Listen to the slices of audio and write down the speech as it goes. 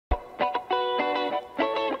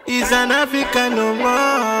He's an African no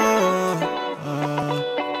more.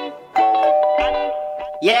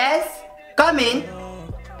 Yes, come in.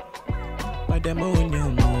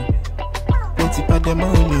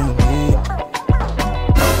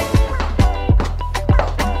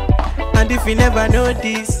 And if you never know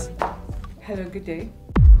this. Hello, good day.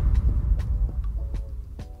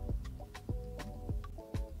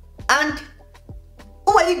 And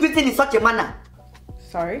who are you greeting in such a manner?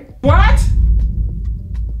 Sorry? What?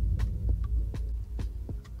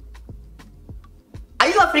 Are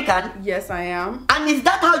you African? Yes, I am. And is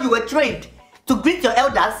that how you were trained to greet your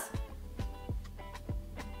elders?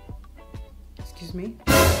 Excuse me?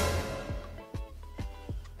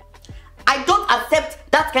 I don't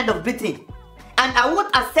accept that kind of greeting. And I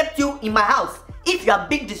won't accept you in my house if you are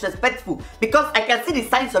being disrespectful, because I can see the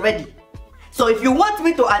signs already. So if you want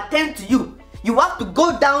me to attend to you, you have to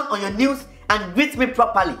go down on your knees and greet me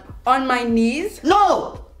properly. On my knees?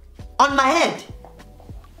 No! On my head.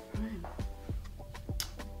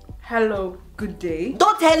 Hello, good day.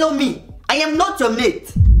 Don't hello me. I am not your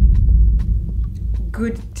mate.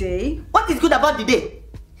 Good day? What is good about the day?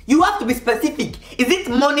 You have to be specific. Is it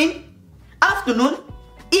morning, afternoon,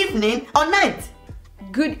 evening, or night?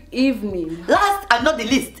 Good evening. Last and not the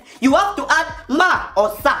least, you have to add ma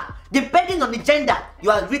or sa, depending on the gender you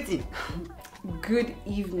are greeting. Good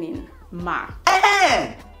evening, ma.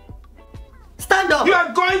 Hey! Stand up. You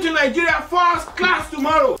are going to Nigeria first class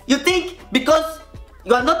tomorrow. You think because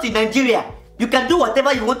you are not in Nigeria, you can do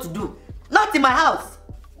whatever you want to do? Not in my house.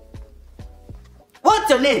 What's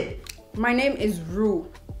your name? My name is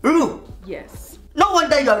Ru. Ru. Yes. No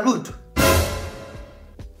wonder you are rude.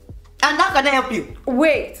 And how can I help you?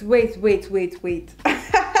 Wait.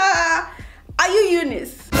 Are you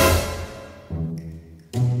Eunice?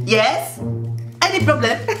 Yes? Any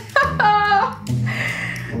problem?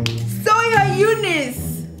 So you're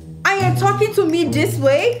Eunice and you're talking to me this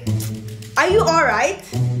way? Are you alright?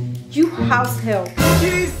 You house help.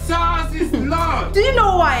 Jesus is Lord. Do you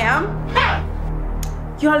know who I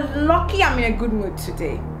am? You're lucky I'm in a good mood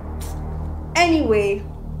today. Anyway,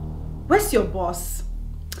 where's your boss?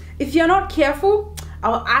 If you're not careful,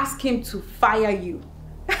 I'll ask him to fire you.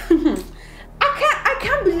 I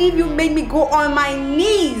can't believe you made me go on my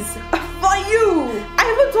knees for you. I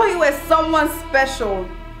even thought you were someone special.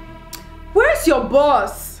 Where's your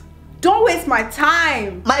boss? Don't waste my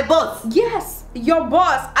time. My boss? Yes, your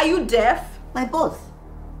boss. Are you deaf? My boss?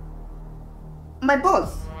 My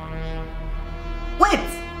boss? Wait!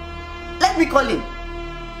 Let me call him.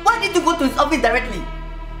 Why did you go to his office directly?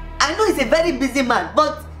 I know he's a very busy man,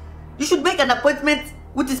 but you should make an appointment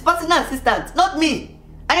with his personal assistant, not me.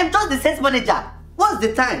 I am just the sales manager. What's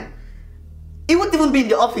the time? He won't even be in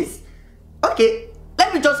the office. Okay,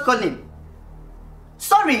 let me just call him.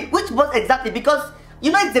 Sorry, which boss exactly? Because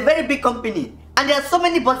you know it's a very big company and there are so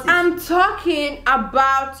many bosses. I'm talking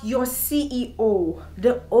about your CEO,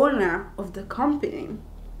 the owner of the company,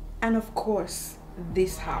 and of course,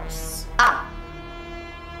 this house. Ah.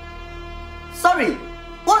 Sorry,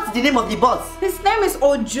 what's the name of the boss? His name is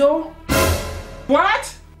Ojo.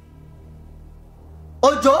 What?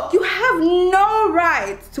 Ojo? You have no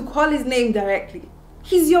right to call his name directly.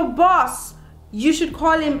 He's your boss. You should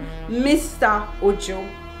call him Mr. Ojo.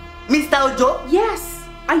 Mr. Ojo? Yes.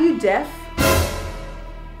 Are you deaf?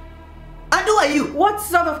 And who are you? What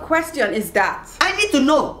sort of question is that? I need to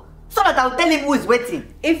know so that I'll tell him who is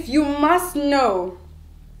waiting. If you must know,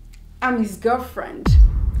 I'm his girlfriend.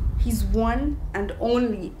 His one and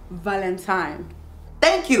only Valentine.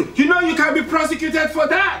 Thank you. You know you can be prosecuted for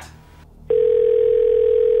that.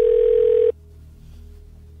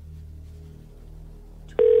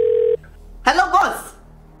 Hello, boss.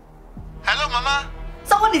 Hello, Mama.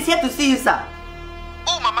 Someone is here to see you, sir.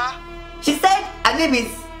 Oh, Mama. She said her name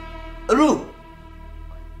is Ru.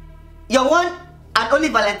 Your one and only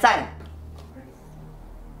Valentine.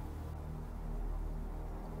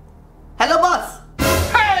 Hello, boss.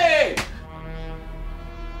 Hey!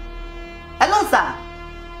 Hello, sir.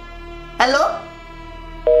 Hello?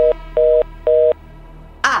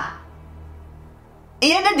 Ah.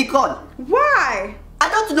 He ended the call. Why? I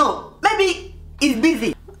don't know. Maybe he's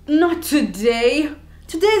busy. Not today.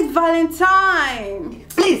 Today is Valentine.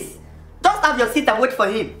 Please, just have your seat and wait for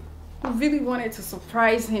him. I really wanted to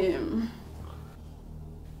surprise him.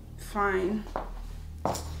 Fine.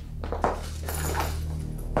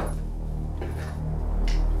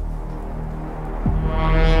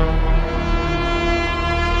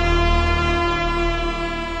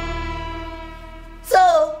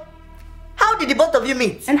 So, how did the both of you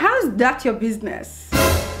meet? And how is that your business?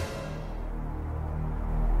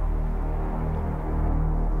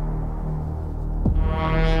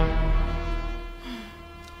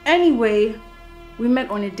 Anyway, we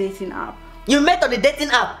met on a dating app. You met on a dating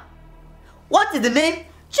app? What is the name?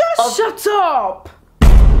 Just shut up!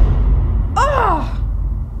 Oh!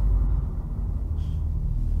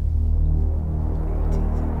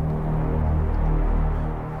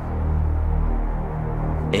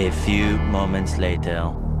 A few moments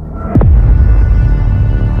later.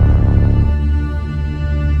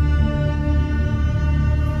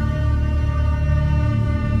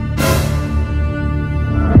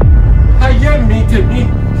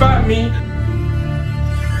 Me.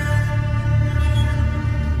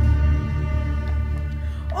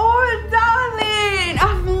 Oh, darling,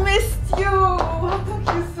 I've missed you. What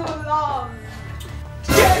took you so long?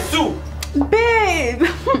 Jesus! Babe,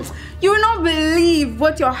 you will not believe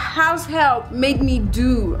what your house help made me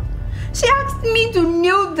do. She asked me to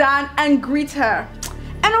kneel down and greet her.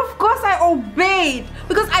 And of course I obeyed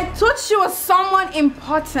because I thought she was someone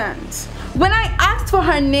important. When I asked for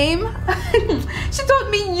her name, she told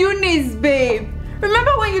me Eunice, babe.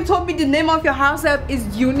 Remember when you told me the name of your house help is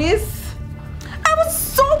Eunice? I was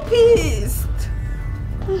so pissed.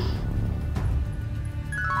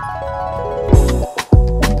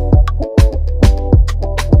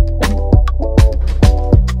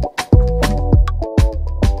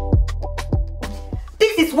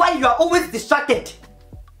 This is why you are always distracted.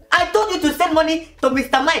 I told you to send money to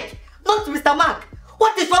Mr. Mike, not Mr. Mark.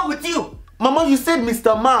 What is wrong with you? Mama, you said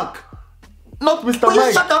Mr. Mark, not Mr. Will Mike.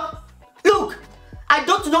 you shut up? Look, I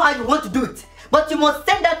don't know how you want to do it, but you must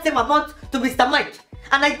send that same amount to Mr. Mike.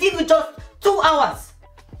 And I give you just 2 hours.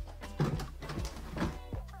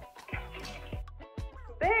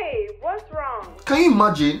 Babe, what's wrong? Can you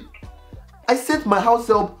imagine? I sent my house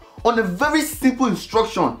help on a very simple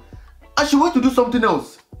instruction and she went to do something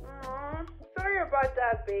else. Sorry about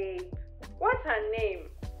that, babe. What's her name?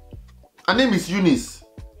 Her name is Eunice.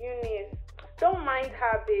 Eunice. Don't mind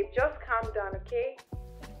her, babe. Just calm down, okay?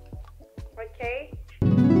 Okay?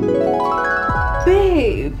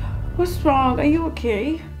 Babe, what's wrong? Are you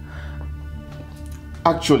okay?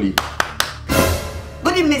 Actually.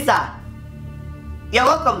 Good evening, sir. You're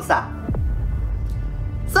welcome, sir.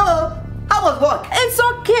 So, how was work? It's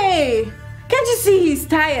okay. Can't you see he's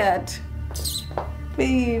tired?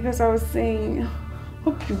 Babe, as I was saying,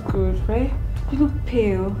 hope you're good, right? You look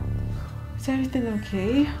pale. Is everything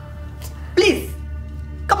okay? Please,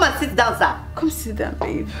 come and sit down, sir. Come sit down,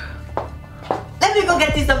 babe. Let me go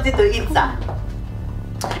get you something to eat, sir.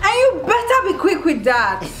 And you better be quick with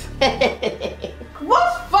that.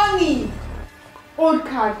 What's funny? Old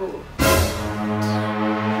cargo. Babe,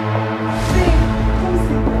 come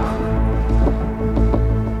sit down.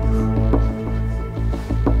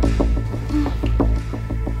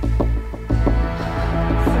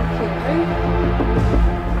 It's okay, right?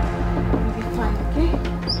 You'll be fine, okay?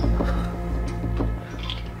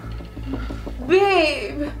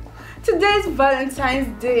 Babe, today's Valentine's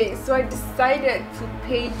Day, so I decided to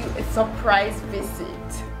pay you a surprise visit.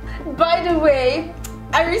 By the way,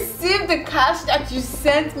 I received the cash that you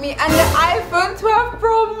sent me and the iPhone 12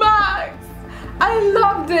 Pro Max. I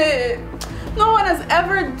loved it. No one has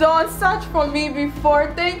ever done such for me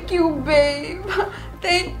before. Thank you, babe.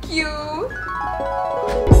 Thank you.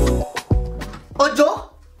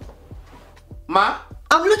 Ojo? Ma?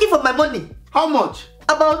 I'm looking for my money. How much?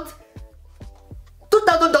 About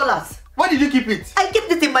 $2,000. Where did you keep it? I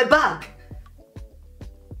kept it in my bag.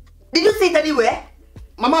 Did you see it anywhere?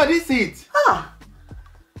 Mama, I didn't see it. Ah.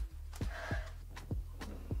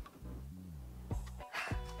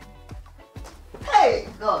 Hey,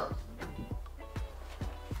 God.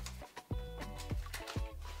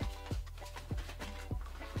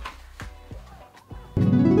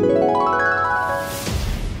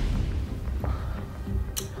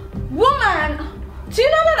 Woman, do you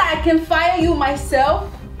know that I can fire you myself?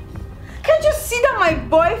 Can't you see that my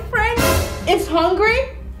boyfriend is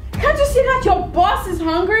hungry? Can't you see that your boss is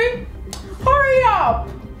hungry? Hurry up!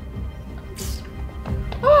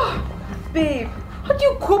 Oh, babe, how do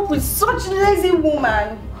you cope with such a lazy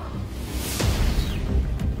woman?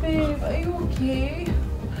 Babe, are you okay?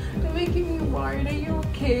 You're making me worried. Are you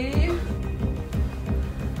okay?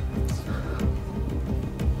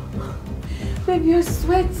 Babe, you're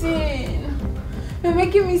sweating. You're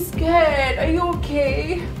making me scared. Are you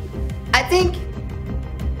okay? I think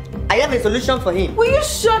I have a solution for him. Will you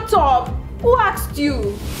shut up? Who asked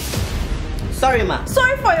you? Sorry, ma.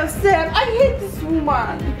 Sorry for yourself. I hate this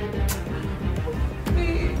woman.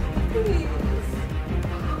 Babe, please.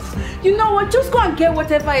 You know what? Just go and get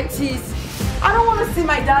whatever it is. I don't want to see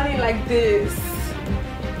my darling like this.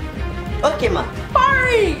 Okay, ma.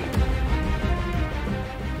 Hurry!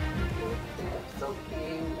 It's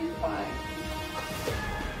okay. You'll be fine.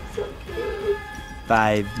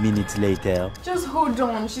 5 minutes later. Just hold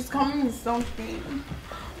on. She's coming with something.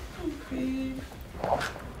 Oh, babe.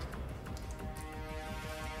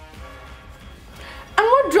 And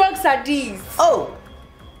what drugs are these? Oh,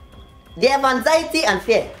 they have anxiety and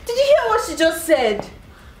fear. Did you hear what she just said?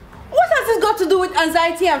 What has this got to do with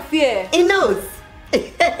anxiety and fear? He knows.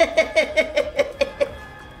 He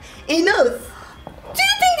knows. Do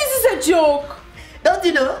you think this is a joke? Don't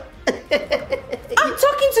you know? I'm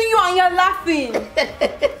talking to you and you're laughing. Hey,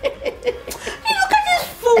 look at this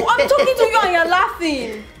fool. I'm talking to you and you're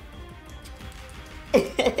laughing.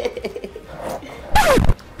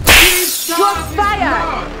 You're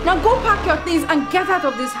fired. Now go pack your things and get out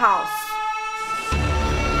of this house.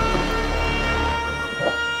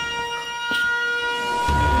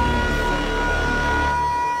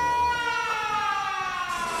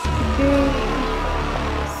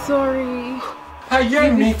 Sorry.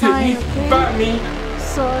 Ayé mi tèmi bá mi.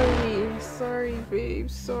 Sorry, babe.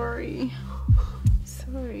 Sorry.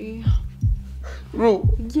 Ro,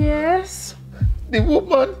 Yes. the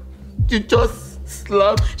woman you just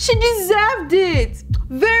slapped, She deserved it.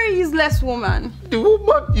 Very useless woman. the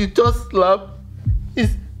woman you just slapped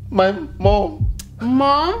is my mom.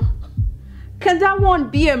 Mom? Can that one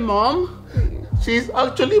be a mom? She's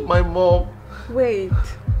actually my mom. Wait.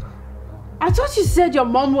 I thought you said your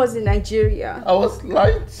mom was in Nigeria. I was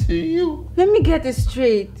lying to you. Let me get this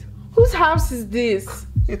straight. Whose house is this?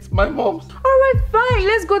 It's my mom's. Alright, fine.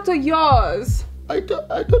 Let's go to yours. I don't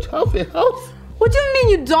have a house. What do you mean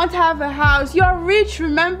you don't have a house? You're rich,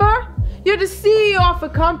 remember? You're the CEO of a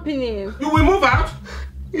company. You will move out.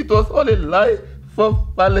 It was all a lie for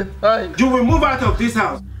Valentine. You will move out of this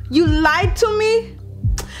house. You lied to me?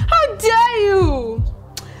 How dare you?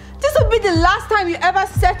 This will be the last time you ever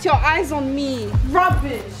set your eyes on me.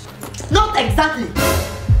 Rubbish. Not exactly.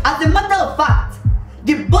 As a matter of fact,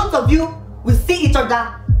 the both of you will see each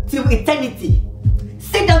other till eternity.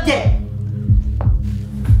 Sit down there.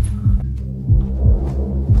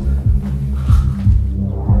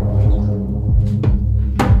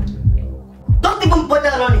 Don't even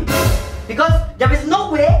bother running, because there is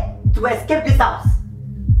no way to escape this house.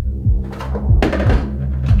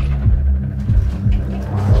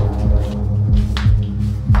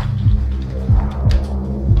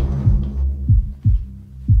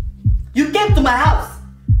 You came to my house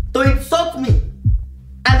to insult me,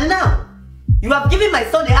 and now you have given my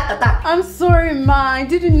son a heart attack. I'm sorry, Ma. I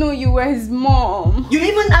didn't know you were his mom. You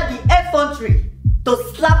even had the effrontery to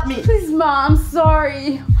slap me. Please, Ma, I'm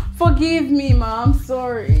sorry. Forgive me, Ma. I'm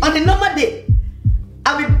sorry. On a normal day,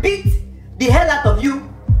 I will beat the hell out of you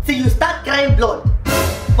till you start crying blood.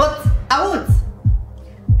 But I won't.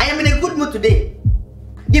 I am in a good mood today.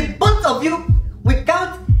 The both of you will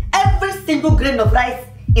count every single grain of rice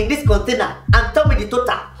in this container and tell me the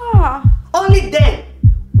total. Ah. Only then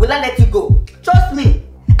will I let you go. Trust me,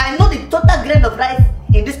 I know the total grain of rice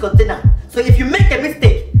in this container. So if you make a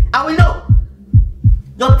mistake, I will know.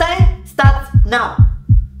 Your time starts now.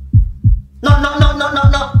 No,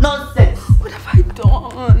 nonsense. What have I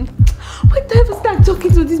done? Why did I ever start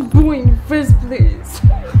talking to this boy in the first place?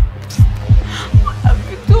 What have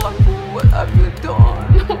you done? What have you done?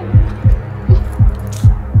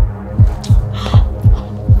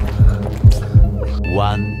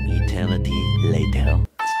 One eternity later.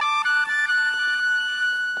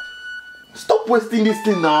 Stop wasting this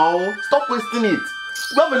thing now. Stop wasting it.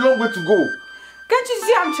 We have a long way to go. Can't you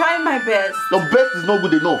see I'm trying my best? Your best is not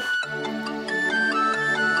good enough.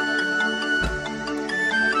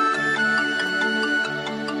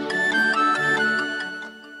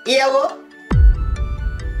 Ewo,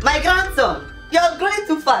 my grandson, you're growing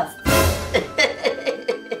too fast.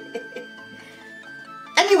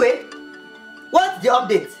 Anyway, what's the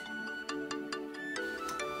update?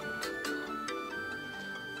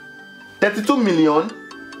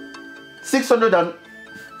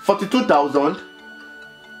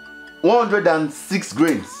 32,642,106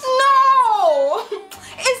 grains. No!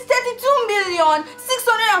 It's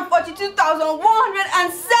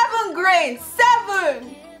 32,642,107 grains.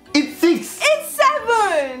 7! It's 6. It's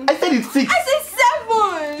 7! I said it's 6. I said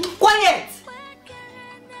 7! Quiet!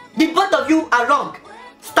 The both of you are wrong.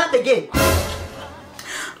 Start again.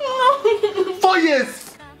 No! 4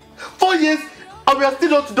 years. 4 years and we are still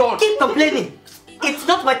not done. Keep complaining. It's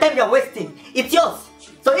not my time you're wasting. It's yours.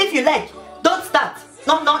 So if you like, don't start.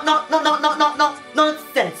 No,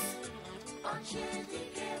 nonsense.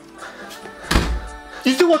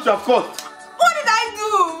 You see what you have caused? What did I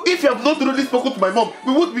do? If you have not really spoken to my mom,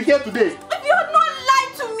 we won't be here today. If you had not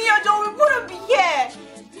lied to me, Ojo, we wouldn't be here.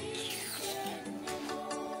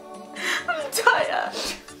 I'm tired.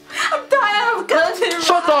 I'm tired of counting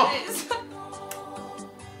Shut up. rice.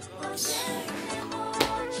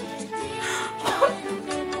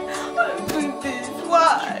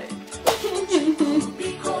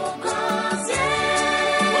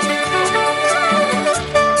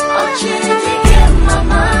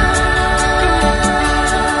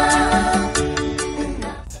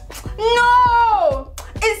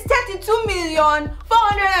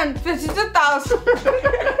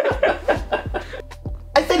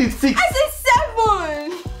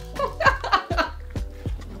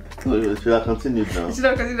 should have continued now. You should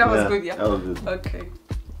have continued. That was Yeah, good, yeah. that was good. Okay.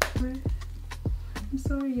 I'm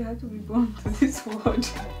sorry you had to be born to this world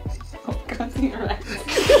of counting right.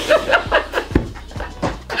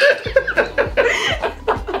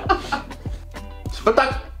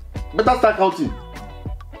 Better start counting.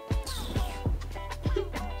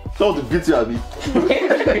 Some of the beats you have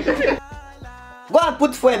been. Go and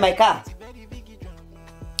put fuel in my car.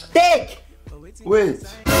 Take! Wait.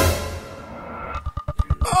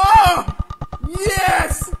 Oh!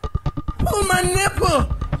 Yes! Pull my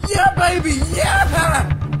nipple! Yeah, baby!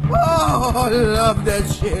 Yeah! Oh, I love that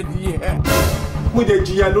shit, yeah! Mo jẹ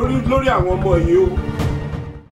jìyà lórí àwọn ọmọ yìí o.